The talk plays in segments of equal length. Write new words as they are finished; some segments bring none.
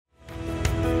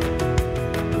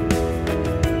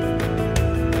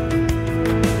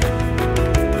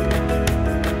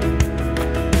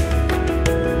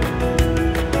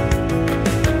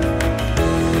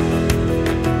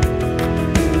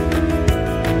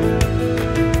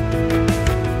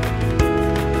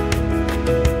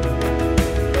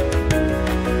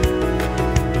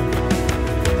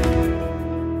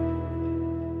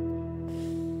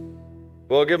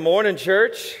Well, good morning,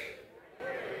 church.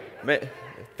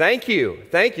 Thank you.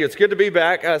 It's good to be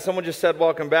back. Someone just said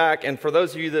welcome back. And for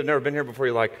those of you that have never been here before,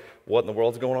 you're like, what in the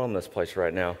world's going on in this place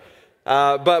right now?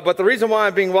 But the reason why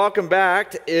I'm being welcomed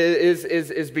back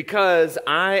is because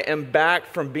I am back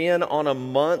from being on a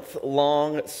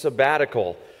month-long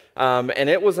sabbatical. And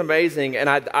it was amazing. And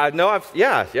I know I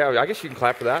guess you can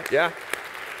clap for that. Yeah.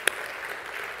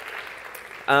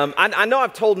 I know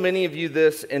I've told many of you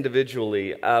this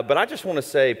individually, but I just want to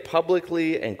say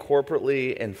publicly and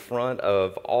corporately in front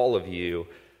of all of you,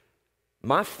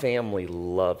 my family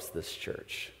loves this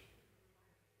church.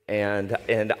 And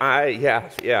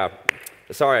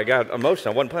sorry, I got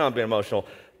emotional. I wasn't planning on being emotional.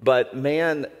 But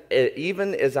man,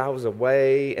 even as I was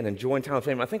away and enjoying time with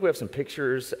family, I think we have some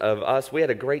pictures of us. We had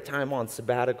a great time on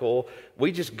sabbatical.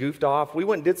 We just goofed off. We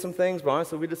went and did some things, but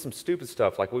honestly, we did some stupid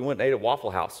stuff. Like we went and ate at Waffle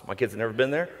House. My kids have never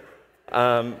been there.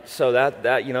 So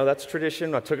that's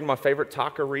tradition. I took them to my favorite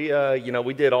taqueria.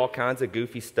 We did all kinds of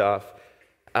goofy stuff.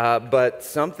 But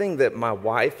something that my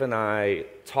wife and I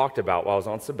talked about while I was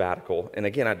on sabbatical, and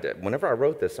again, whenever I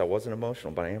wrote this, I wasn't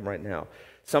emotional, but I am right now.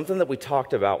 Something that we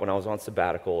talked about when I was on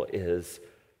sabbatical is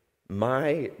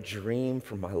my dream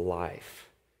for my life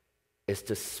is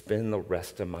to spend the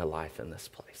rest of my life in this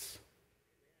place.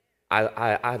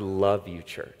 I love you,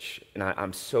 church, and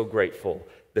I'm so grateful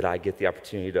that I get the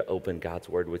opportunity to open God's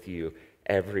Word with you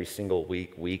every single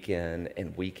week, week in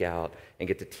and week out, and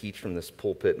get to teach from this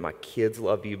pulpit. My kids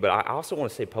love you, but I also want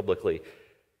to say publicly,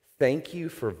 thank you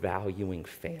for valuing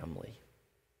family.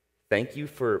 Thank you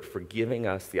for giving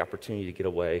us the opportunity to get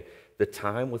away. The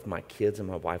time with my kids and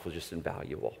my wife was just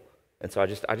invaluable. And so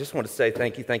I just want to say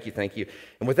thank you.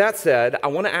 And with that said, I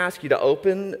want to ask you to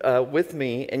open with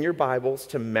me in your Bibles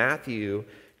to Matthew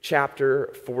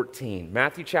chapter 14.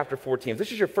 Matthew chapter 14. If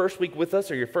this is your first week with us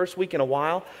or your first week in a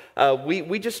while,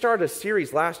 we just started a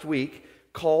series last week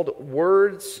called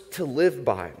Words to Live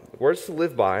By. Words to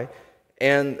Live By.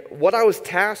 And what I was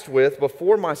tasked with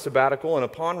before my sabbatical and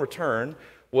upon return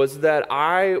was that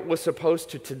I was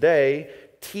supposed to today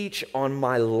teach on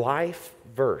my life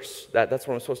verse. That's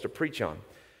what I'm supposed to preach on.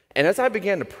 And as I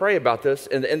began to pray about this,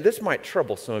 and this might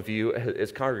trouble some of you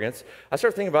as congregants, I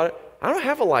started thinking about it. I don't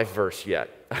have a life verse yet.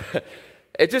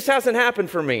 It just hasn't happened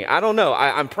for me. I don't know.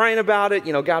 I'm praying about it.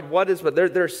 God, what is? But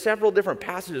there are several different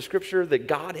passages of Scripture that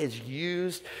God has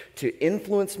used to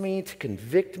influence me, to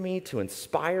convict me, to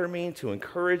inspire me, to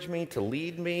encourage me, to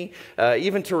lead me,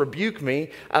 even to rebuke me.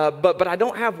 But I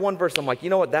don't have one verse. I'm like, you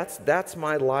know what? That's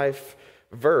my life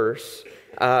verse.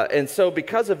 And so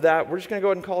because of that, we're just going to go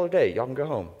ahead and call it a day. Y'all can go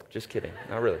home. Just kidding.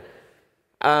 Not really.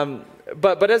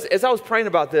 But as I was praying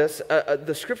about this,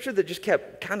 the scripture that just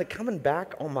kept kind of coming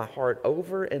back on my heart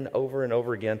over and over and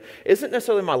over again isn't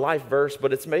necessarily my life verse,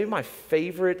 but it's maybe my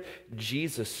favorite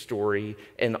Jesus story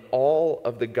in all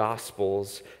of the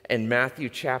Gospels in Matthew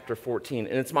chapter 14.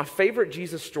 And it's my favorite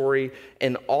Jesus story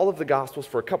in all of the Gospels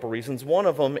for a couple reasons. One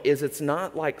of them is it's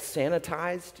not like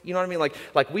sanitized, you know what I mean?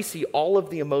 Like we see all of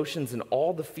the emotions and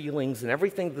all the feelings and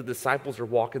everything the disciples are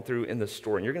walking through in this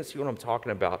story. And you're going to see what I'm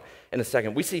talking about in a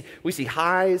second. We see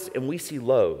highs and we see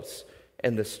lows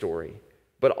in this story.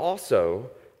 But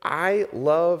also, I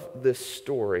love this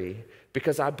story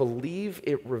because I believe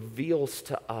it reveals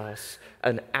to us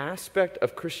an aspect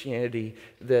of Christianity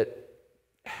that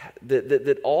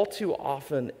all too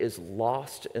often is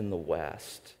lost in the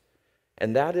West.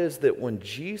 And that is that when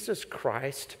Jesus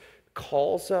Christ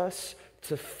calls us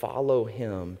to follow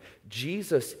him,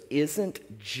 Jesus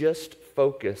isn't just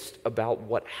focused about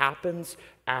what happens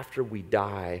after we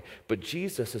die, but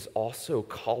Jesus is also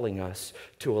calling us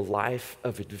to a life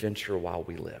of adventure while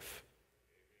we live.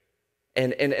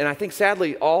 And I think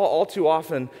sadly, all too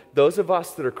often, those of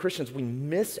us that are Christians, we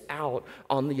miss out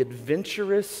on the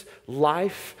adventurous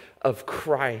life of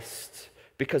Christ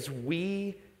because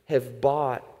we have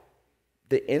bought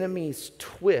the enemy's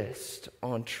twist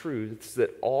on truths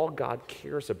that all God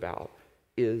cares about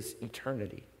is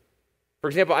eternity. For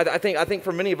example, I think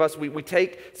for many of us, we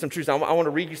take some truths. I want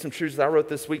to read you some truths that I wrote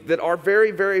this week that are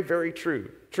very, very, very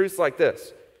true. Truths like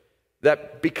this,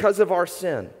 that because of our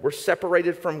sin, we're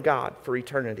separated from God for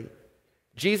eternity.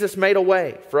 Jesus made a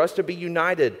way for us to be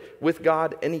united with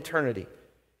God in eternity.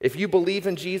 If you believe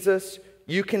in Jesus,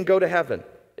 you can go to heaven.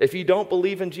 If you don't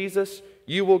believe in Jesus,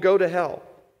 you will go to hell.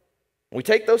 We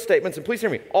take those statements, and please hear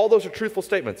me, all those are truthful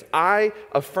statements. I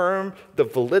affirm the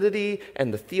validity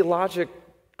and the theological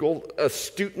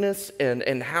astuteness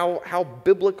and how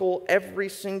biblical every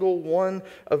single one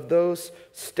of those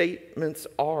statements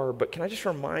are. But can I just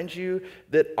remind you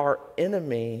that our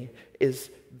enemy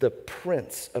is the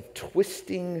prince of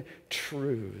twisting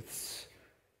truths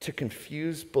to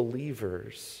confuse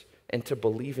believers into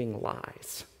believing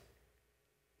lies.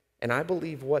 And I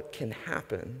believe what can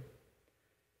happen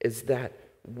is that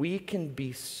we can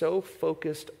be so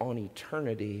focused on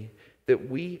eternity that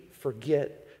we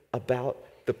forget about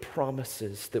the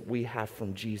promises that we have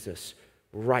from Jesus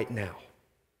right now.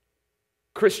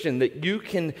 Christian, that you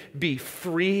can be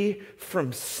free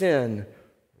from sin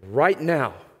right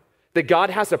now. That God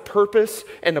has a purpose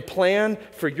and a plan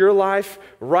for your life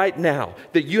right now.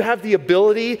 That you have the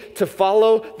ability to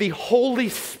follow the Holy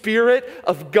Spirit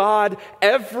of God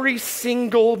every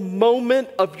single moment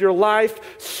of your life,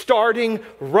 starting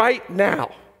right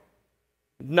now.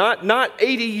 Not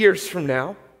 80 years from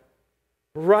now,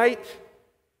 right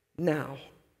now.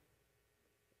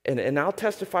 And I'll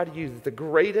testify to you that the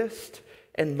greatest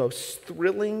and most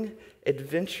thrilling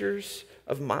adventures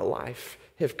of my life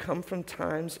have come from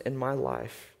times in my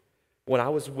life when I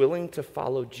was willing to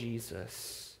follow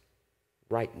Jesus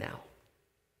right now,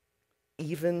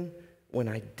 even when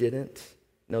I didn't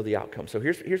know the outcome. So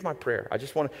here's my prayer.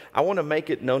 I want to make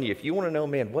it known to you. If you want to know,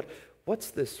 man, what's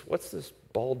this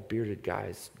bald bearded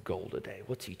guy's goal today?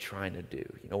 What's he trying to do?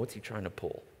 What's he trying to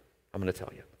pull? I'm going to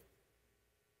tell you.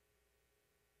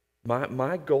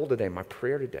 My goal today, my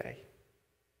prayer today,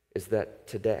 is that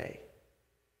today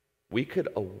we could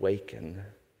awaken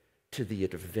to the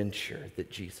adventure that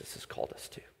Jesus has called us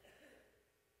to.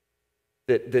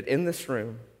 That in this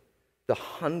room, the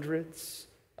hundreds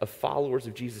of followers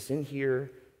of Jesus in here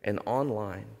and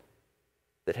online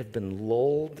that have been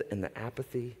lulled in the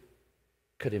apathy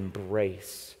could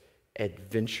embrace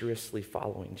adventurously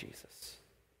following Jesus.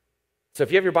 So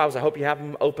if you have your Bibles, I hope you have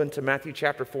them open to Matthew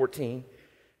chapter 14.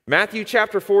 Matthew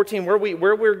chapter 14, where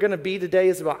we're going to be today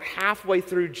is about halfway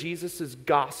through Jesus'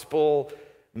 gospel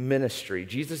ministry,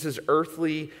 Jesus'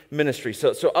 earthly ministry.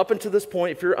 So up until this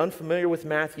point, if you're unfamiliar with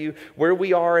Matthew, where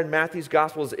we are in Matthew's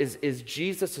gospel is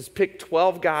Jesus has picked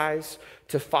 12 guys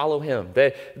to follow him.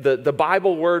 The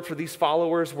Bible word for these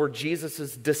followers were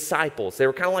Jesus' disciples. They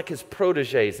were kind of like his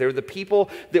proteges. They were the people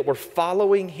that were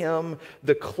following him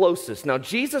the closest. Now,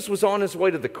 Jesus was on his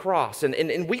way to the cross,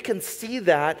 and we can see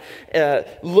that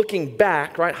looking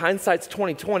back, right? Hindsight's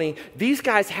 2020. These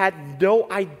guys had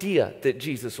no idea that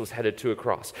Jesus was headed to a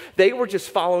cross. They were just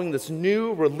following this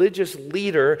new religious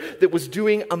leader that was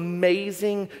doing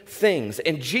amazing things.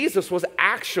 And Jesus was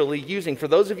actually using, for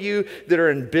those of you that are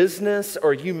in business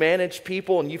or you manage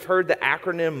people and you've heard the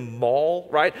acronym MAWL,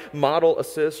 right? Model,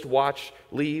 assist, watch,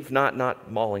 leave.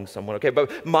 Not mauling someone, okay?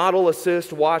 But model,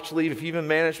 assist, watch, leave. If you've been in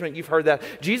management, you've heard that.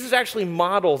 Jesus actually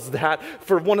models that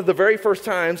for one of the very first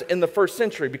times in the first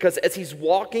century, because as he's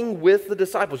walking with the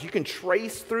disciples, you can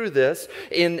trace through this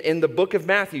in the book of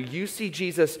Matthew. You see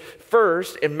Jesus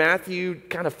first in Matthew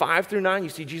kind of 5 through 9. You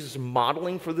see Jesus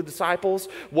modeling for the disciples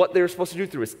what they were supposed to do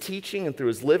through his teaching and through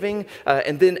his living.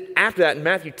 And then after that, in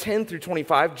Matthew 10 through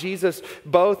 25, Jesus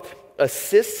both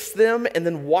assists them and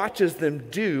then watches them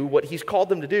do what he's called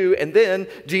them to do, and then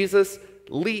Jesus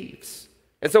leaves.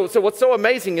 And so what's so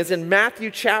amazing is in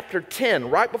Matthew chapter 10,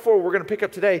 right before we're going to pick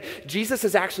up today, Jesus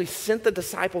has actually sent the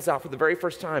disciples out for the very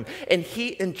first time, and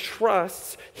he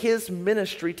entrusts his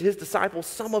ministry to his disciples.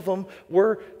 Some of them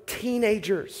were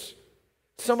teenagers.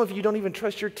 Some of you don't even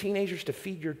trust your teenagers to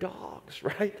feed your dogs,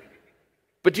 right?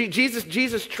 But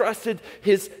Jesus trusted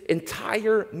his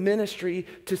entire ministry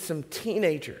to some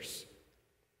teenagers,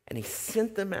 and he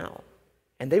sent them out,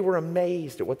 and they were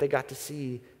amazed at what they got to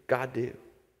see God do.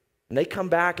 And they come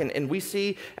back, and we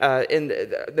see in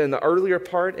the earlier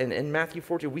part in Matthew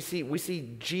 14, we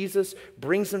see Jesus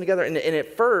brings them together. And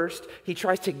at first, he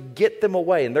tries to get them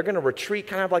away. And they're going to retreat,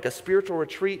 kind of like a spiritual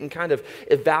retreat, and kind of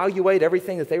evaluate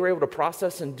everything that they were able to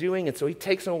process in doing. And so he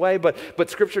takes them away. But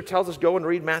Scripture tells us, go and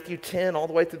read Matthew 10 all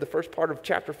the way through the first part of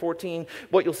chapter 14.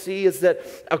 What you'll see is that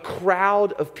a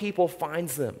crowd of people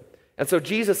finds them. And so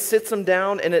Jesus sits them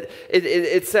down, and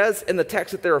it says in the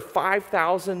text that there are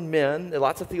 5,000 men.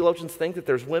 Lots of theologians think that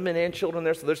there's women and children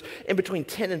there. So there's in between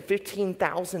 10 and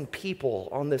 15,000 people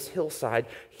on this hillside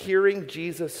hearing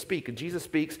Jesus speak. And Jesus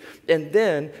speaks, and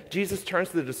then Jesus turns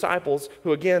to the disciples,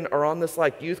 who again are on this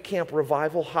like youth camp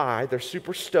revival high. They're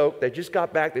super stoked. They just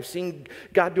got back. They've seen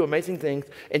God do amazing things.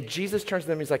 And Jesus turns to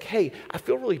them. He's like, hey, I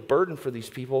feel really burdened for these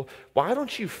people. Why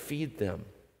don't you feed them?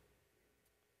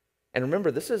 And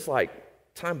remember, this is like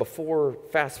time before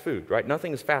fast food, right?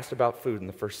 Nothing is fast about food in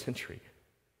the first century.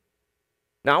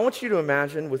 Now, I want you to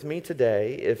imagine with me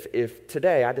today, if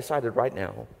today I decided right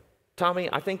now, Tommy,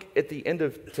 I think at the end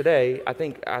of today, I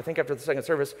think after the second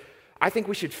service, I think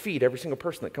we should feed every single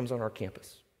person that comes on our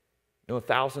campus.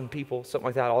 1,000 people, something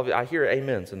like that. All of it. I hear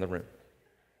amens in the room.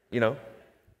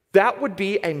 That would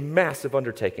be a massive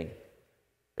undertaking.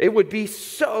 It would be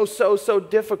so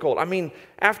difficult. I mean,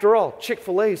 after all,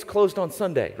 Chick-fil-A is closed on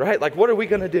Sunday, right? Like, what are we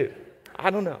going to do? I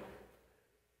don't know.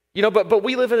 But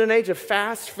we live in an age of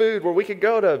fast food where we could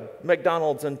go to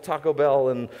McDonald's and Taco Bell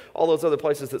and all those other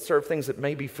places that serve things that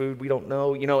may be food, we don't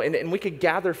know, and we could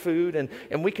gather food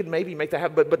and we could maybe make that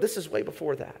happen, but this is way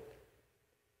before that.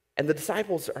 And the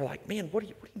disciples are like, man, what do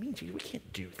you mean, Jesus? We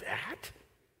can't do that.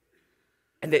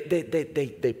 And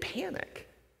they panic.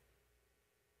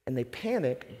 And they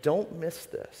panic, don't miss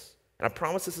this. And I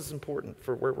promise this is important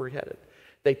for where we're headed.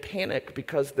 They panic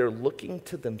because they're looking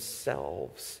to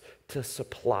themselves to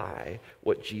supply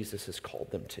what Jesus has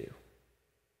called them to.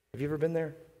 Have you ever been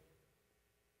there?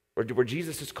 Where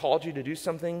Jesus has called you to do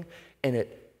something and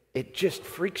it just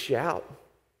freaks you out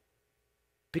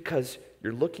because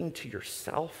you're looking to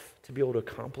yourself to be able to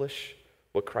accomplish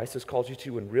what Christ has called you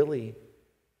to, and really,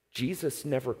 Jesus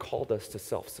never called us to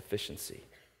self-sufficiency.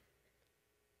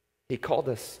 He called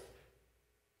us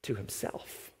to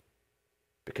himself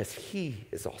because he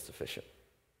is all sufficient.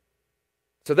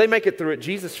 So they make it through it.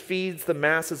 Jesus feeds the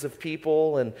masses of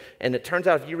people, and it turns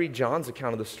out if you read John's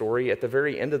account of the story, at the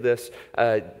very end of this,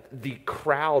 the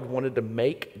crowd wanted to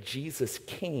make Jesus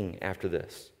king after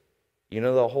this. You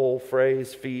know the whole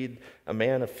phrase, feed a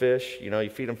man a fish, you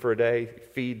feed him for a day,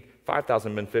 feed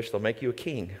 5,000 men fish, they'll make you a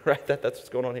king, right? That's what's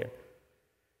going on here.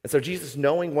 And so Jesus,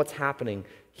 knowing what's happening,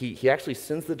 he actually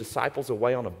sends the disciples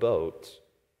away on a boat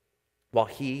while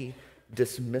he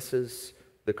dismisses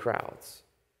the crowds.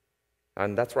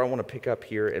 And that's where I want to pick up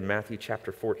here in Matthew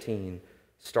chapter 14,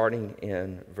 starting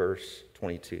in verse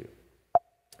 22.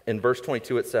 In verse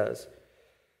 22 it says,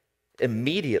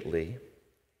 immediately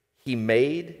he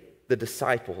made the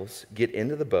disciples get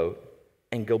into the boat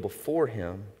and go before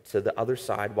him to the other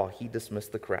side while he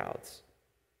dismissed the crowds.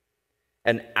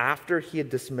 And after he had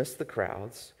dismissed the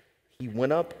crowds, he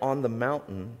went up on the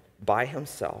mountain by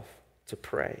himself to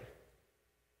pray.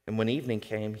 And when evening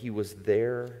came, he was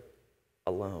there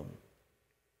alone.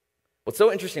 What's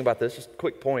so interesting about this, just a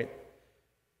quick point,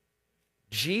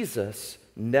 Jesus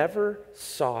never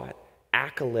sought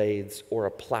accolades or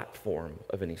a platform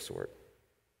of any sort.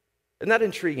 Isn't that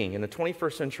intriguing? In the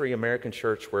 21st century American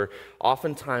church, where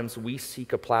oftentimes we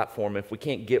seek a platform, if we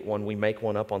can't get one, we make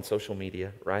one up on social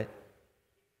media, right?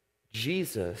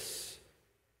 Jesus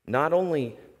not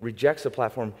only rejects a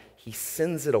platform, he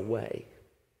sends it away.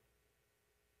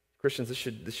 Christians, this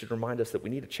should remind us that we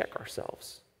need to check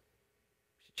ourselves.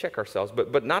 Check ourselves.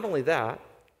 But not only that,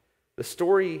 the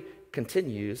story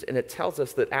continues and it tells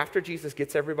us that after Jesus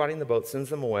gets everybody in the boat, sends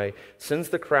them away, sends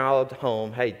the crowd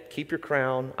home, hey, keep your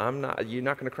crown. You're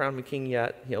not going to crown me king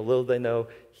yet. Little they know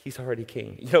he's already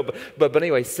king. But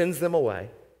anyway, sends them away.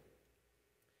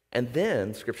 And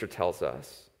then Scripture tells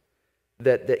us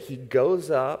that he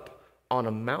goes up on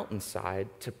a mountainside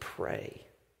to pray.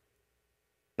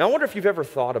 Now, I wonder if you've ever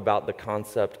thought about the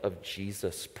concept of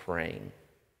Jesus praying.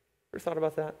 Ever thought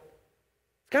about that?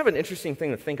 It's kind of an interesting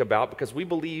thing to think about because we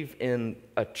believe in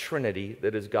a Trinity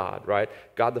that is God, right?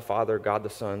 God the Father, God the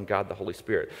Son, God the Holy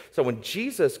Spirit. So when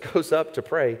Jesus goes up to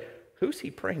pray, who's he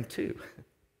praying to?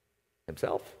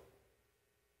 Himself?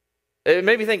 It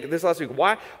made me think this last week,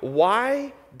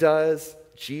 why does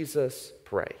Jesus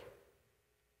pray?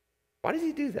 Why does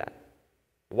he do that?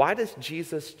 Why does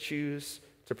Jesus choose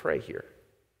to pray here?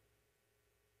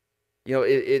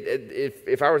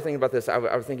 If I were thinking about this, I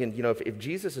was thinking, if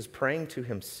Jesus is praying to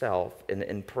himself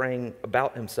and praying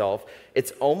about himself, it's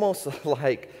almost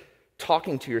like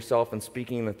talking to yourself and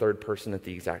speaking in the third person at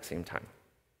the exact same time.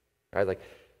 Right? Like,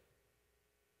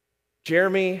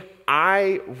 Jeremy,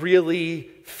 I really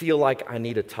feel like I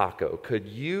need a taco. Could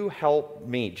you help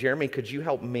me? Jeremy, could you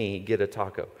help me get a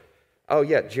taco? Oh,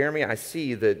 yeah, Jeremy, I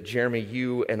see that, Jeremy,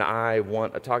 you and I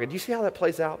want a taco. Do you see how that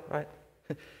plays out, right?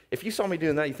 If you saw me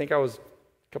doing that, you think I was a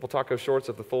couple taco shorts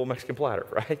of the full Mexican platter,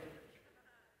 right?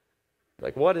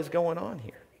 Like, what is going on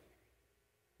here?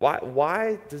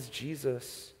 Why does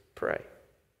Jesus pray?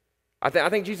 I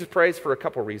think Jesus prays for a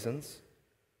couple reasons.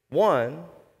 One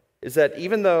is that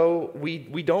even though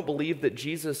we don't believe that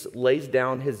Jesus lays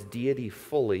down his deity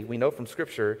fully, we know from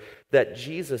Scripture that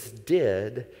Jesus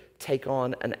did take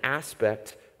on an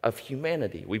aspect of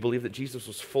humanity. We believe that Jesus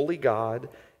was fully God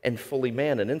and fully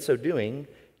man, and in so doing,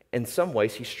 in some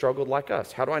ways, he struggled like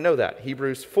us. How do I know that?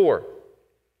 Hebrews 4,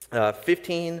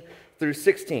 15 through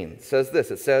 16 says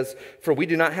this. It says, "For we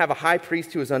do not have a high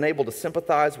priest who is unable to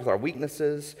sympathize with our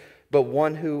weaknesses, but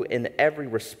one who in every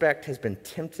respect has been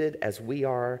tempted as we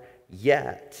are,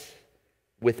 yet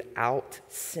without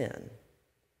sin.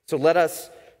 So let us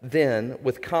then,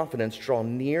 with confidence, draw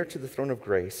near to the throne of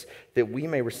grace, that we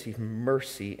may receive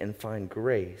mercy and find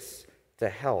grace to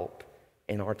help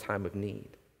in our time of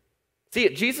need." See,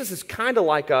 Jesus is kind of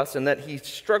like us in that he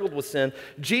struggled with sin.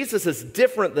 Jesus is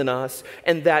different than us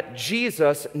in that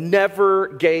Jesus never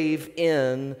gave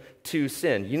in to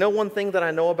sin. You know one thing that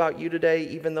I know about you today,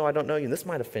 even though I don't know you, and this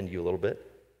might offend you a little bit,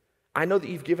 I know that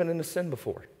you've given in to sin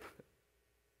before.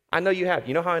 I know you have.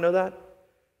 You know how I know that?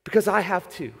 Because I have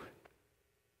too.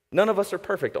 None of us are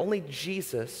perfect. Only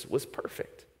Jesus was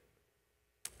perfect.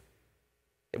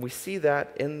 And we see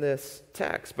that in this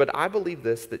text. But I believe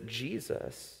this, that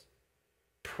Jesus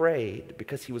prayed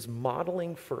because he was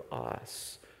modeling for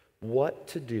us what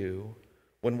to do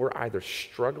when we're either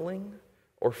struggling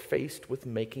or faced with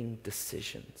making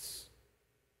decisions.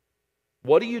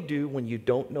 What do you do when you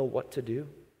don't know what to do?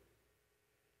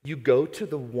 You go to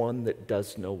the one that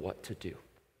does know what to do.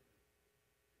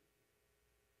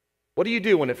 What do you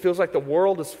do when it feels like the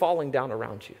world is falling down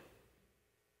around you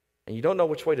and you don't know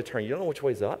which way to turn? You don't know which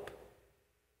way's up?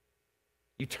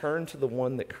 You turn to the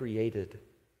one that created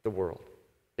the world.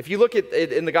 If you look at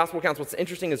it in the gospel accounts, what's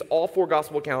interesting is all 4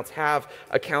 gospel accounts have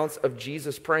accounts of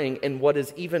Jesus praying. And what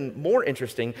is even more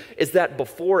interesting is that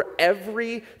before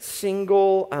every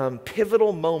single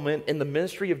pivotal moment in the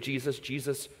ministry of Jesus,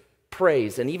 Jesus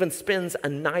prays and even spends a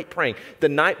night praying. The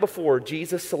night before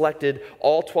Jesus selected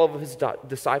all 12 of his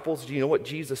disciples, do you know what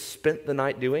Jesus spent the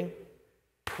night doing?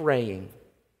 Praying,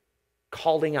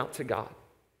 calling out to God.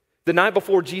 The night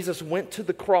before Jesus went to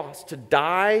the cross to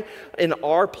die in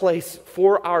our place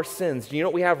for our sins, do you know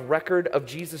what we have record of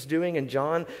Jesus doing in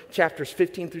John chapters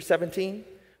 15 through 17?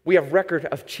 We have record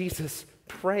of Jesus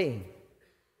praying.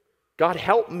 God,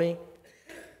 help me.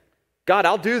 God,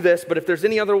 I'll do this, but if there's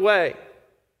any other way,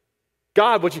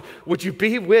 God, would you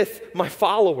be with my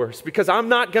followers? Because I'm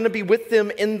not going to be with them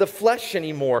in the flesh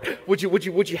anymore. Would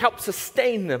you help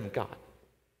sustain them, God?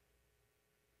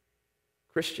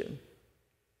 Christian,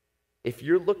 if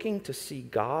you're looking to see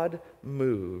God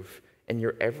move in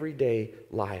your everyday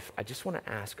life, I just want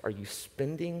to ask, are you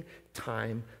spending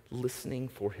time listening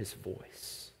for his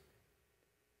voice?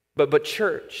 But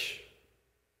church,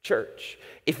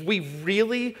 if we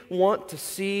really want to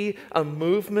see a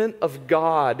movement of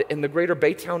God in the greater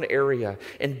Baytown area,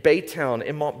 in Baytown,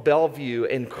 in Mont Bellevue,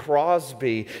 in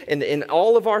Crosby, in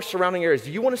all of our surrounding areas,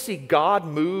 do you want to see God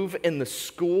move in the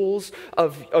schools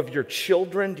of your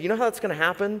children? Do you know how that's going to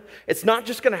happen? It's not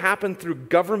just going to happen through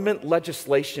government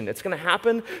legislation. It's going to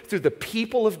happen through the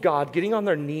people of God getting on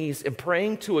their knees and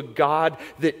praying to a God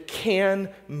that can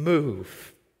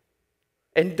move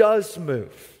and does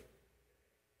move.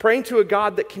 Praying to a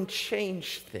God that can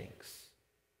change things.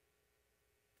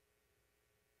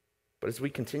 But as we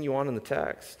continue on in the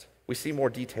text, we see more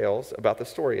details about the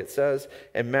story. It says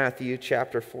in Matthew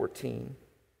chapter 14,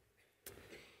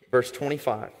 verse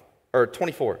 25 or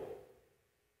 24. It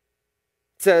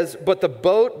says, "But the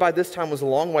boat by this time was a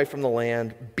long way from the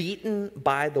land, beaten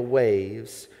by the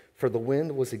waves, for the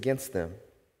wind was against them.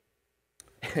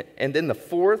 And in the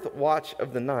 4th watch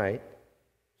of the night,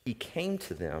 he came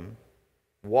to them,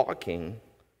 walking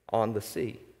on the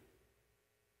sea."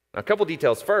 Now, a couple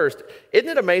details. First, isn't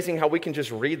it amazing how we can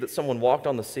just read that someone walked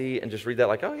on the sea and just read that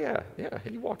like, oh yeah,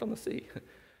 he walked on the sea.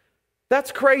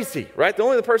 That's crazy, right? The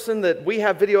only other person that we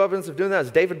have video evidence of doing that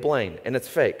is David Blaine, and it's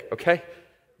fake, okay?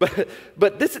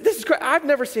 But this is crazy. I've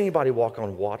never seen anybody walk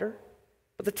on water,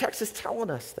 but the text is telling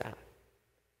us that.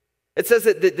 It says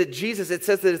that Jesus, it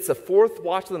says that it's the 4th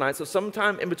watch of the night, so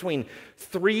sometime in between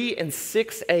 3 and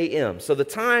 6 a.m. So the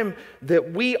time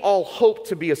that we all hope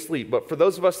to be asleep, but for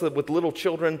those of us that with little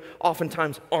children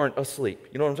oftentimes aren't asleep.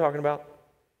 You know what I'm talking about?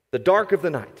 The dark of the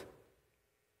night.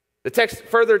 The text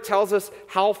further tells us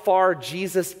how far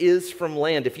Jesus is from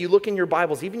land. If you look in your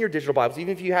Bibles, even your digital Bibles,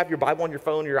 even if you have your Bible on your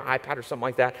phone or your iPad or something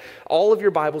like that, all of your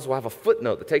Bibles will have a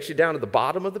footnote that takes you down to the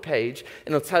bottom of the page,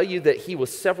 and it'll tell you that he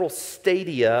was several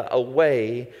stadia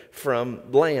away from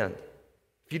land.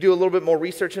 If you do a little bit more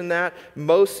research in that,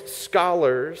 most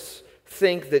scholars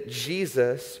think that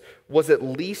Jesus was at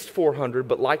least 400,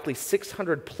 but likely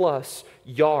 600 plus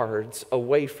yards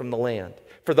away from the land.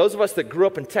 For those of us that grew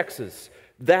up in Texas,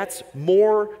 that's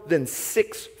more than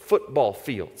 6 football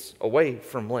fields away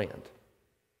from land.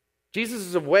 Jesus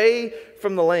is away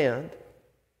from the land,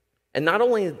 and not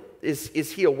only is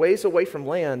he a ways away from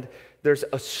land, there's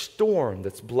a storm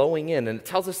that's blowing in, and it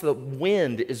tells us the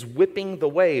wind is whipping the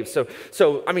waves.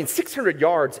 So I mean, 600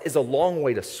 yards is a long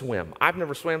way to swim. I've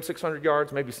never swam 600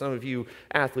 yards. Maybe some of you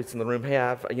athletes in the room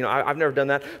have. You know, I've never done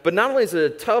that. But not only is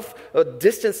it a tough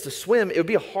distance to swim, it would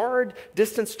be a hard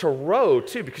distance to row,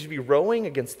 too, because you'd be rowing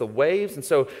against the waves. And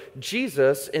so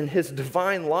Jesus, in his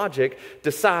divine logic,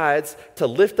 decides to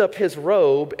lift up his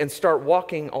robe and start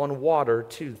walking on water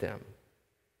to them.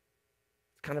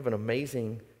 It's kind of an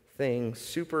amazing thing,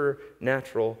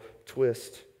 supernatural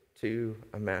twist to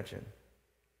imagine.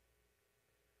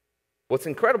 What's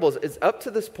incredible is up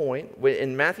to this point,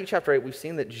 in Matthew chapter 8, we've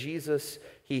seen that Jesus,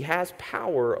 he has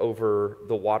power over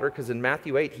the water, because in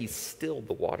Matthew 8, he stilled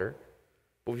the water,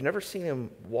 but we've never seen him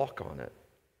walk on it.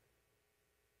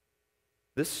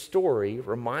 This story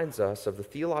reminds us of the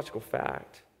theological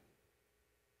fact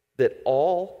that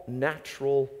all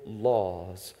natural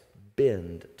laws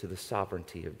bend to the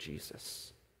sovereignty of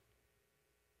Jesus.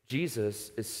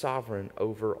 Jesus is sovereign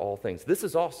over all things. This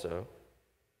is also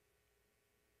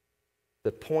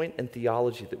the point in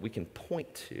theology that we can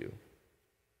point to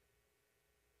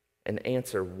and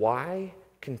answer, why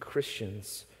can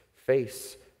Christians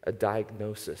face a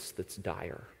diagnosis that's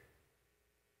dire?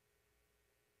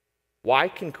 Why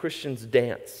can Christians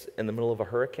dance in the middle of a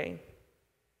hurricane?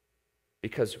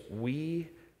 Because we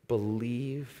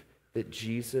believe that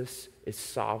Jesus is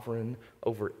sovereign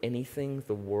over anything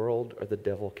the world or the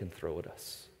devil can throw at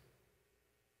us.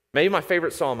 Maybe my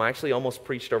favorite psalm, I actually almost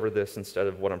preached over this instead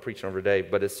of what I'm preaching over today,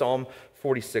 but it's Psalm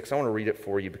 46. I want to read it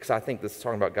for you because I think this is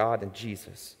talking about God and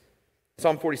Jesus.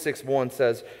 Psalm 46:1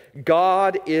 says,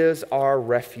 God is our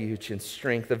refuge and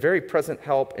strength, a very present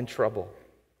help in trouble.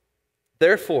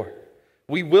 Therefore,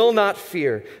 we will not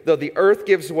fear, though the earth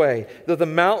gives way, though the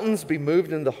mountains be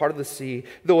moved into the heart of the sea,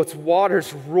 though its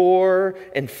waters roar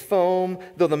and foam,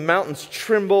 though the mountains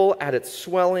tremble at its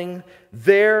swelling.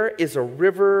 There is a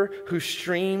river whose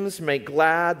streams make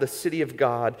glad the city of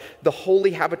God, the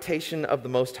holy habitation of the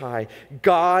Most High.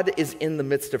 God is in the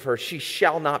midst of her. She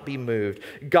shall not be moved.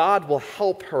 God will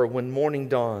help her when morning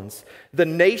dawns. The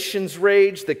nations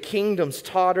rage, the kingdoms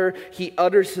totter. He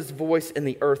utters his voice and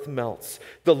the earth melts.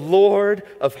 The Lord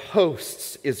of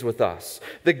hosts is with us.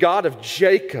 The God of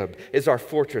Jacob is our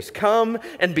fortress. Come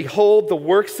and behold the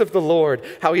works of the Lord,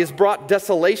 how he has brought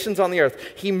desolations on the earth.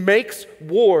 He makes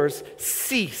wars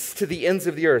cease to the ends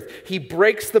of the earth. He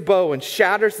breaks the bow and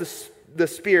shatters the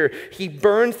spear. He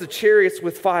burns the chariots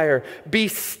with fire. Be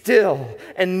still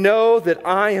and know that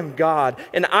I am God,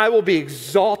 and I will be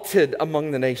exalted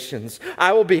among the nations.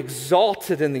 I will be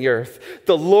exalted in the earth.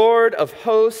 The Lord of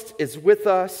hosts is with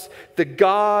us. The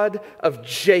God of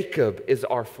Jacob is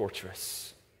our fortress.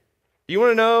 You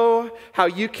want to know how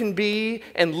you can be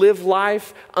and live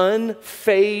life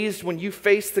unfazed when you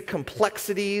face the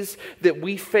complexities that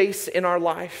we face in our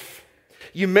life?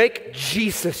 You make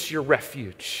Jesus your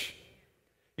refuge.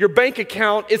 Your bank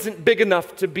account isn't big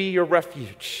enough to be your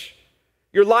refuge.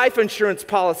 Your life insurance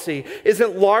policy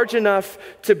isn't large enough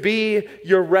to be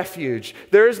your refuge.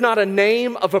 There is not a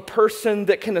name of a person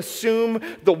that can assume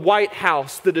the White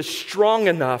House that is strong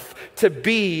enough to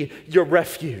be your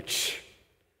refuge.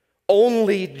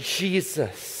 Only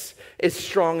Jesus is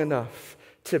strong enough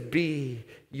to be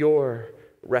your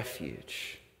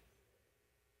refuge.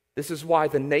 This is why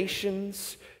the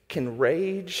nations can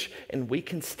rage and we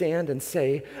can stand and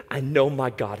say, I know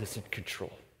my God is in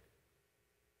control.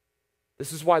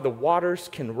 This is why the waters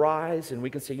can rise and we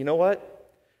can say, you know what?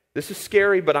 This is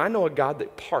scary, but I know a God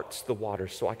that parts the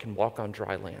waters so I can walk on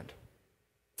dry land.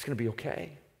 It's going to be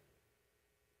okay.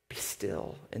 Be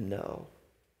still and know.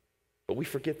 But we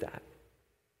forget that.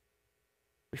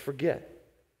 We forget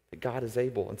that God is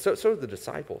able. And so do the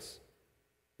disciples.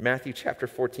 Matthew chapter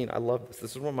 14, I love this.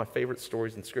 This is one of my favorite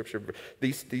stories in Scripture.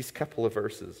 These couple of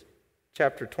verses.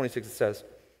 Chapter 26, it says,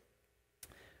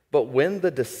 but when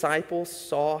the disciples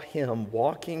saw him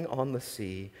walking on the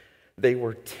sea, they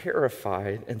were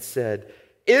terrified and said,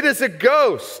 it is a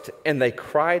ghost! And they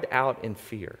cried out in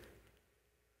fear.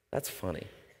 That's funny.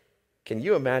 Can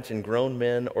you imagine grown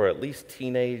men, or at least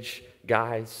teenage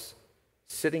guys,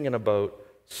 sitting in a boat,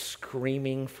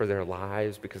 screaming for their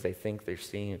lives because they think they're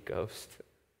seeing a ghost?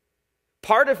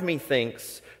 Part of me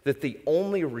thinks that the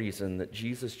only reason that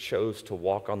Jesus chose to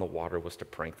walk on the water was to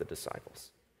prank the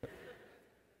disciples.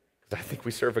 Because I think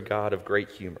we serve a God of great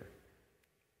humor.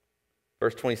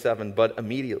 Verse 27, but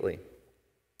immediately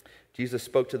Jesus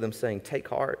spoke to them saying, take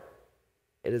heart,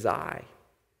 it is I.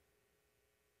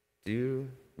 Do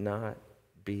not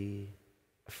be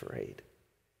afraid.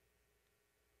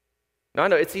 Now, I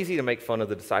know it's easy to make fun of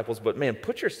the disciples, but man,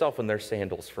 put yourself in their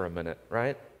sandals for a minute,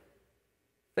 right?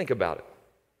 Think about it.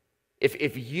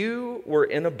 If you were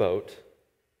in a boat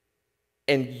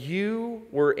and you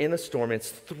were in a storm, it's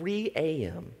 3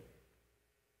 a.m.,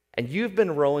 and you've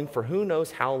been rowing for who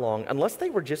knows how long, unless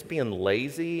they were just being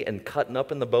lazy and cutting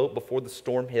up in the boat before the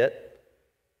storm hit,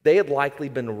 they had likely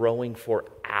been rowing for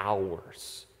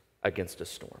hours against a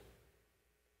storm.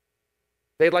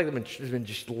 They had likely been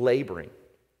just laboring.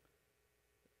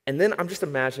 And then I'm just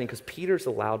imagining, because Peter's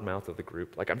the loudmouth of the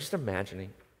group, I'm just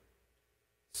imagining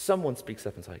someone speaks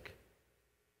up and is like,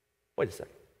 Wait a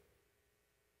second.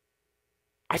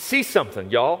 I see something,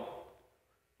 y'all.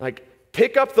 Like,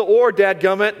 pick up the oar,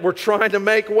 dadgummit. We're trying to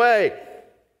make way.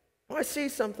 Oh, I see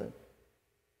something.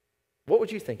 What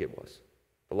would you think it was?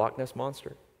 The Loch Ness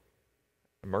Monster?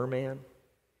 A merman?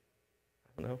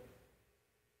 I don't know.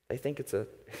 They think it's a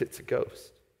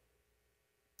ghost.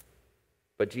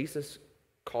 But Jesus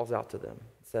calls out to them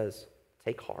and says,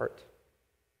 take heart.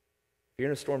 If you're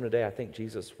in a storm today, I think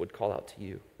Jesus would call out to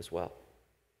you as well.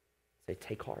 Say,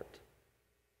 take heart.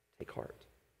 Take heart.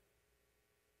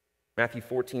 Matthew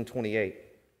 14:28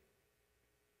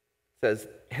 says,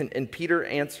 and Peter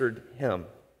answered him,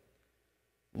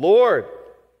 Lord,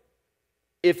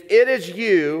 if it is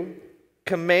you,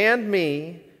 command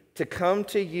me to come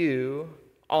to you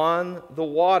on the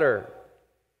water.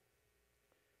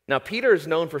 Now, Peter is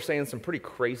known for saying some pretty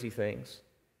crazy things.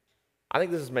 I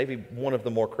think this is maybe one of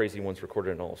the more crazy ones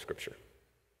recorded in all of Scripture.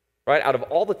 Right? Out of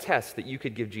all the tests that you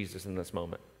could give Jesus in this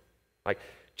moment. Like,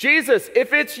 Jesus,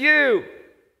 if it's you,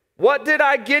 what did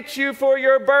I get you for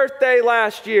your birthday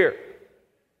last year?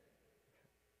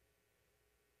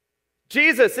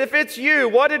 Jesus, if it's you,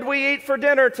 what did we eat for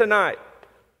dinner tonight?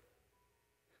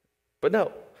 But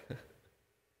no.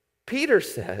 Peter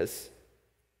says,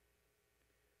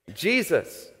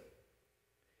 Jesus,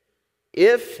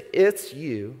 if it's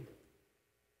you,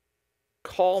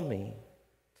 call me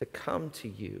to come to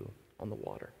you on the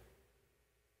water.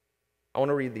 I want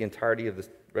to read the entirety of the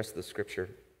rest of the scripture.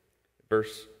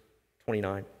 Verse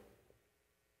 29.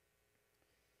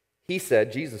 He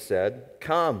said, Jesus said,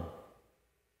 come.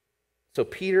 So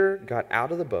Peter got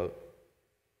out of the boat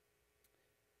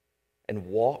and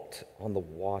walked on the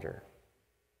water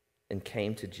and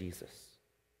came to Jesus.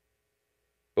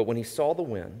 But when he saw the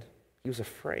wind, he was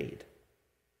afraid.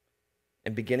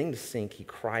 And beginning to sink, he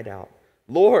cried out,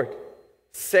 Lord,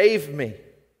 save me.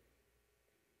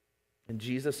 And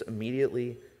Jesus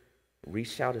immediately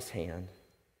reached out his hand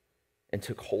and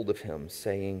took hold of him,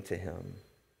 saying to him,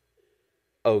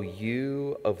 O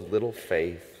you of little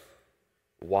faith,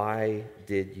 why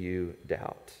did you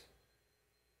doubt?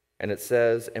 And it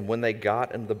says, and when they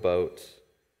got into the boat,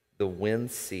 the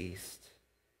wind ceased,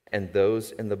 and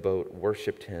those in the boat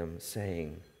worshiped him,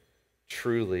 saying,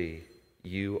 truly,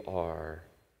 you are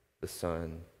the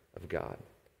Son of God.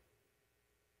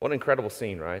 What an incredible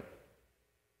scene, right?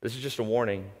 This is just a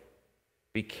warning.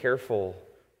 Be careful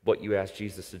what you ask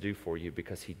Jesus to do for you,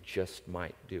 because he just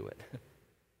might do it.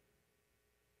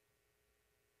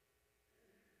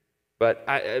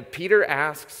 But Peter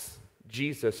asks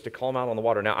Jesus to call him out on the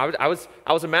water. Now, I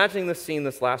was imagining this scene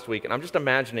this last week, and I'm just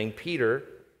imagining Peter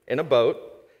in a boat,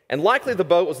 and likely the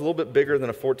boat was a little bit bigger than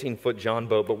a 14-foot John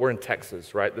boat, but we're in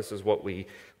Texas, right? This is what we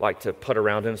like to put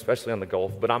around in, especially on the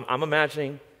Gulf. But I'm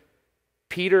imagining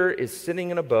Peter is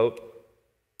sitting in a boat,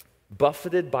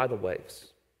 buffeted by the waves.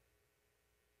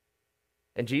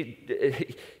 And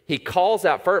he calls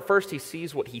out, first he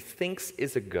sees what he thinks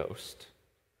is a ghost.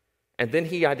 And then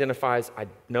he identifies,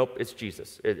 nope, it's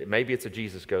Jesus. Maybe it's a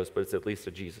Jesus ghost, but it's at least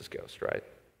a Jesus ghost, right?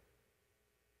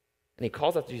 And he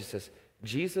calls out to Jesus and says,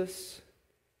 Jesus,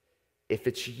 if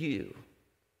it's you,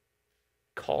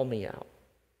 call me out.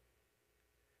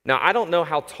 Now, I don't know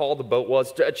how tall the boat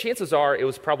was. Chances are it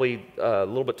was probably a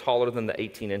little bit taller than the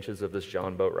 18 inches of this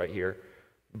John boat right here.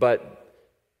 But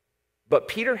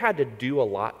Peter had to do a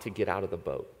lot to get out of the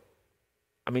boat.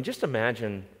 I mean, just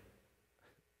imagine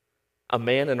a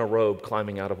man in a robe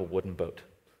climbing out of a wooden boat.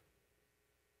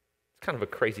 It's kind of a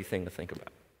crazy thing to think about.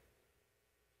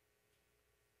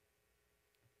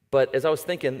 But as I was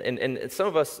thinking, and some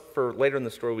of us, for later in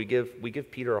the story, we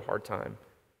give Peter a hard time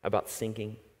about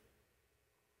sinking.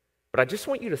 But I just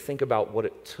want you to think about what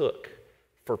it took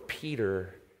for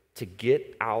Peter to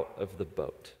get out of the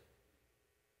boat.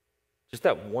 Just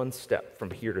that one step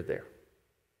from here to there.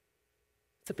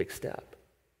 It's a big step.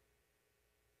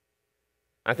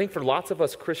 I think for lots of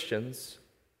us Christians,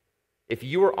 if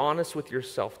you are honest with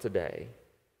yourself today,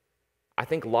 I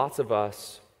think lots of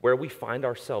us, where we find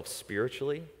ourselves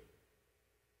spiritually,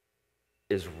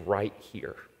 is right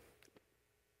here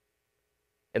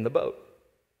in the boat.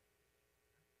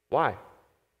 Why?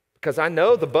 Because I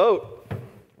know the boat,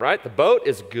 right? The boat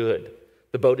is good.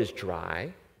 The boat is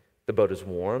dry. The boat is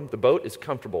warm. The boat is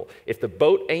comfortable. If the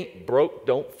boat ain't broke,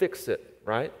 don't fix it,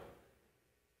 right?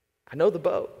 I know the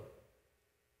boat.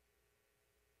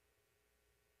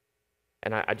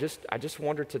 And I just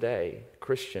wonder today,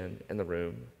 Christian in the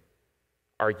room,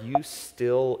 are you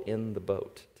still in the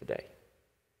boat today?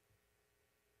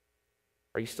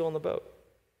 Are you still in the boat?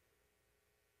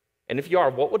 And if you are,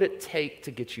 what would it take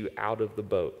to get you out of the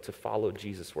boat to follow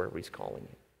Jesus wherever he's calling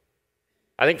you?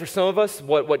 I think for some of us,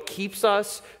 what keeps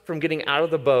us from getting out of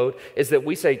the boat is that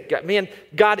we say, man,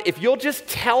 God, if you'll just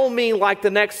tell me like the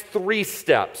next 3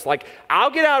 steps, like I'll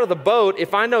get out of the boat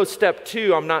if I know step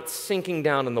 2, I'm not sinking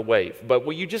down in the wave. But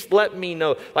will you just let me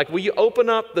know, like will you open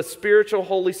up the spiritual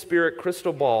Holy Spirit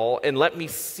crystal ball and let me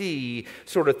see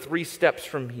sort of 3 steps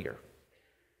from here?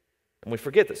 And we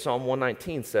forget that Psalm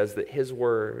 119 says that his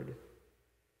word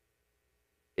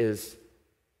is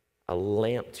a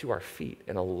lamp to our feet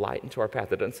and a light into our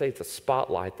path. It doesn't say it's a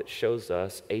spotlight that shows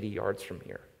us 80 yards from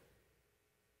here.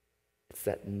 It's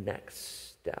that next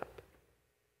step.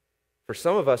 For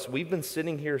some of us, we've been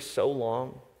sitting here so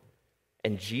long,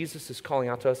 and Jesus is calling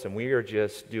out to us, and we are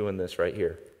just doing this right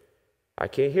here. I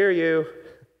can't hear you.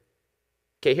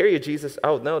 Can't hear you, Jesus.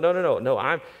 Oh,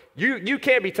 no. You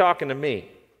can't be talking to me.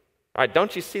 All right,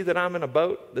 don't you see that I'm in a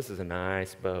boat? This is a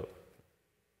nice boat.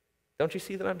 Don't you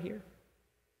see that I'm here?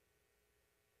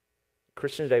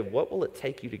 Christian today, what will it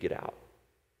take you to get out?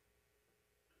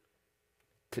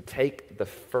 To take the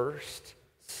first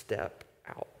step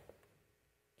out.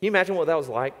 Can you imagine what that was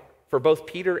like for both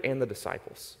Peter and the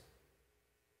disciples?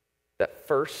 That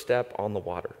first step on the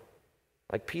water.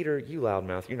 Like, Peter, you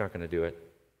loudmouth, you're not going to do it.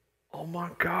 Oh my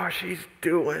gosh, he's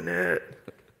doing it.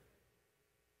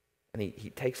 And he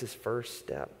takes his first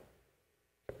step.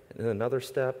 And then another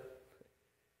step.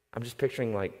 I'm just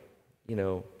picturing like,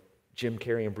 Jim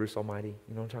Carrey and Bruce Almighty.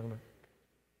 You know what I'm talking about?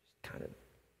 Just kind of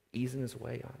easing his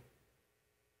way on.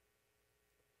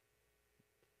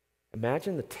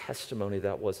 Imagine the testimony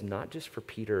that was not just for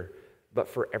Peter, but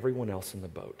for everyone else in the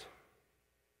boat.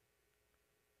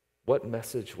 What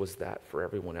message was that for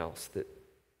everyone else that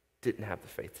didn't have the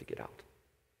faith to get out?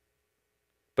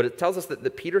 But it tells us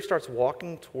that Peter starts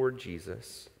walking toward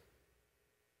Jesus,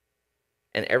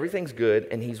 and everything's good,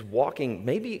 and he's walking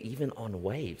maybe even on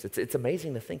waves. It's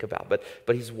amazing to think about, but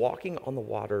he's walking on the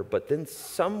water, but then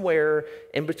somewhere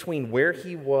in between where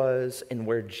he was and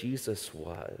where Jesus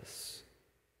was,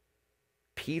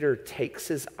 Peter takes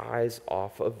his eyes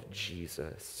off of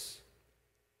Jesus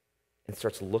and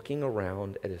starts looking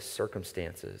around at his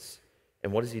circumstances.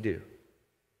 And what does he do?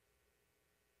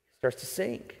 He starts to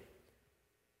sink.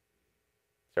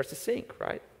 Starts to sink,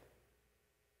 right?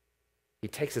 He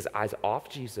takes his eyes off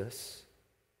Jesus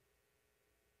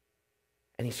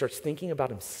and he starts thinking about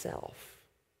himself.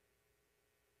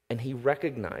 And he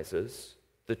recognizes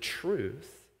the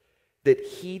truth that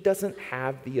he doesn't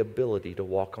have the ability to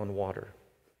walk on water.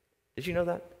 Did you know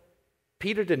that?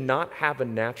 Peter did not have a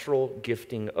natural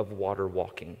gifting of water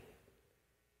walking.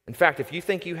 In fact, if you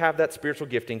think you have that spiritual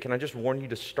gifting, can I just warn you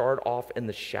to start off in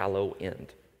the shallow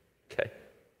end? Okay?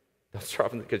 Don't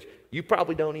start off because you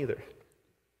probably don't either.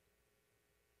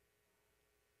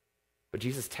 But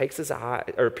Peter takes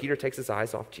his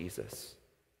eyes off Jesus,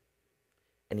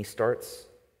 and he starts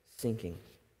sinking.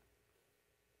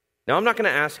 Now, I'm not going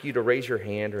to ask you to raise your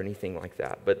hand or anything like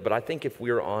that, but I think if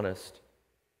we're honest,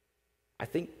 I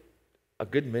think a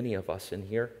good many of us in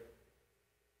here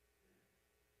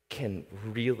can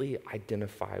really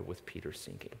identify with Peter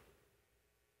sinking.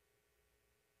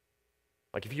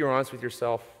 Like, if you're honest with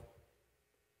yourself,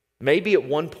 maybe at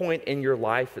one point in your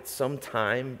life, at some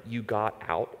time, you got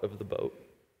out of the boat.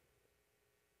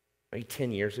 Maybe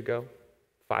 10 years ago,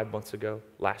 5 months ago,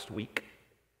 last week.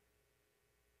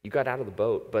 You got out of the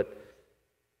boat,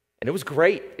 and it was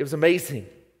great. It was amazing.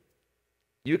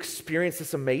 You experienced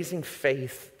this amazing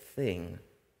faith thing.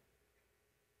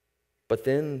 But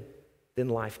then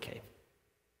life came.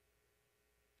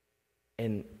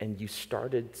 And you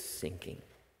started sinking.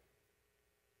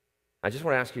 I just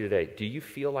want to ask you today, do you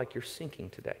feel like you're sinking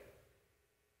today?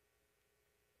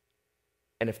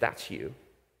 And if that's you,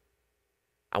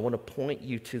 I want to point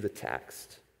you to the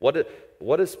text. What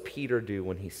does Peter do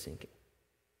when he's sinking?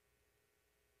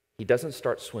 He doesn't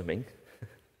start swimming.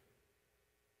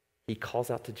 He calls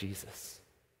out to Jesus.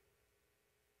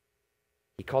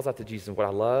 He calls out to Jesus. And what I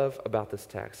love about this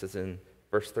text is in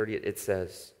verse 30, it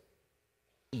says,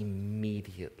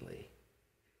 immediately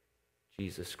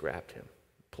Jesus grabbed him,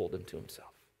 pulled him to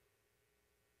himself.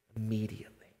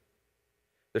 Immediately.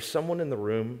 There's someone in the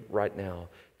room right now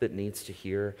that needs to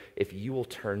hear, if you will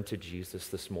turn to Jesus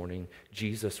this morning,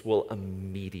 Jesus will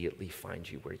immediately find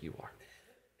you where you are.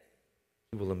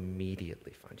 He will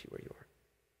immediately find you where you are.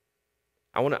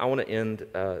 I want to end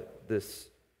this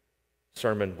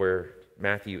sermon where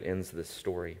Matthew ends this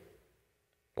story.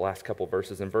 The last couple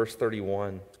verses. In verse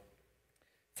 31, it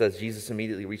says, Jesus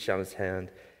immediately reached out his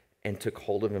hand and took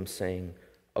hold of him, saying,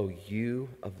 "O you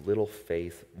of little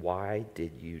faith, why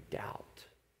did you doubt?"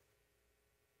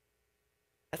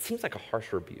 That seems like a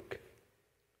harsh rebuke.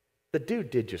 The dude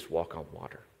did just walk on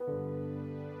water.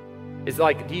 Is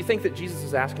like, do you think that Jesus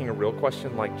is asking a real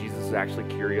question? Like Jesus is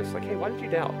actually curious, like, hey, why did you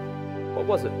doubt? What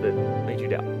was it that made you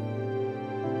doubt?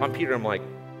 If I'm Peter, I'm like,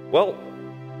 well,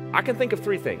 I can think of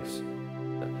three things.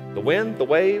 The wind, the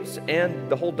waves, and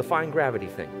the whole defying gravity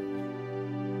thing.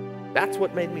 That's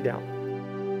what made me doubt.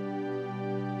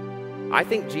 I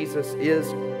think Jesus is,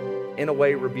 in a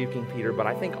way, rebuking Peter, but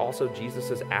I think also Jesus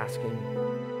is asking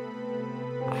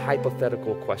a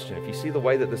hypothetical question. If you see the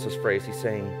way that this is phrased, he's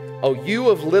saying, oh, you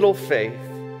of little faith,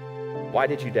 why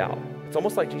did you doubt? It's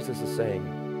almost like Jesus is saying,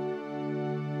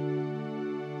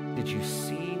 did you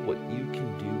see what you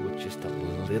can do with just a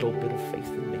little bit of faith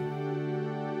in me?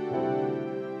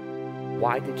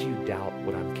 Why did you doubt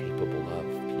what I'm capable of,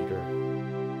 Peter?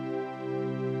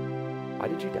 Why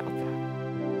did you doubt that?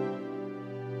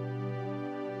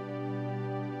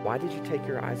 Why did you take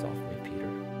your eyes off me, Peter?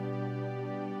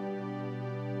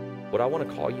 What I want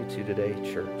to call you to today,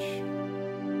 church,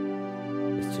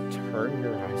 is to turn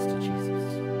your eyes to Jesus.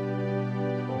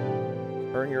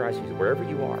 Turn your eyes to Jesus, wherever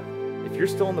you are. If you're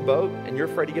still in the boat and you're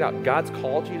afraid to get out, God's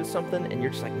called you to something and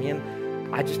you're just like, man,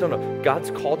 I just don't know. God's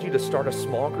called you to start a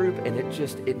small group and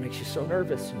it makes you so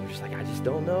nervous. And you're just like, I just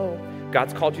don't know.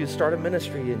 God's called you to start a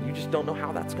ministry and you just don't know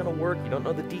how that's going to work. You don't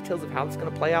know the details of how it's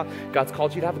going to play out. God's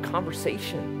called you to have a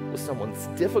conversation with someone. It's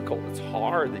difficult. It's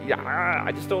hard.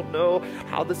 I just don't know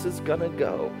how this is going to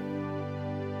go.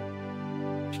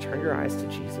 Just turn your eyes to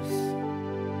Jesus.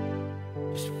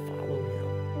 Just follow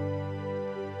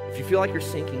him. If you feel like you're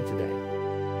sinking today,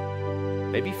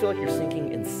 maybe you feel like you're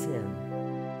sinking in sin.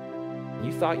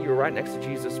 You thought you were right next to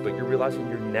Jesus, but you're realizing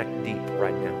you're neck deep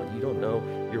right now and you don't know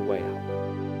your way out.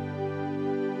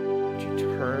 Would you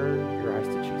turn your eyes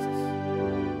to Jesus?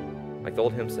 Like the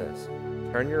old hymn says,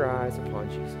 turn your eyes upon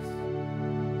Jesus.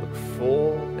 Look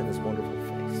full in his wonderful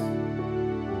face.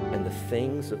 And the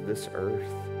things of this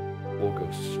earth will go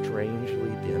strangely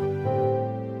dim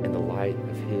in the light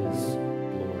of his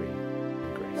glory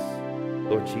and grace.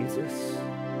 Lord Jesus,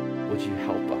 would you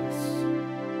help us?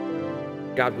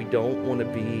 God, we don't want to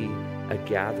be a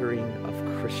gathering of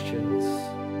Christians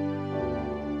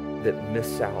that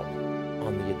miss out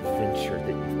on the adventure that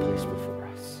you've placed before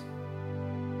us.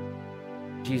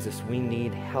 Jesus, we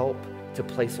need help to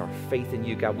place our faith in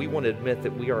you. God, we want to admit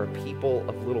that we are a people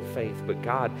of little faith, but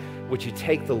God, would you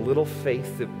take the little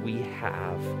faith that we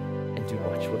have and do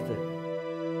much with it?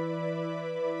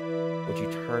 Would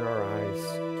you turn our eyes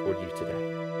toward you today?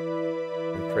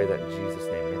 We pray that in Jesus'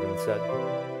 name. And everyone said,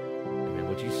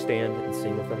 would you stand and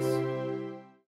sing with us?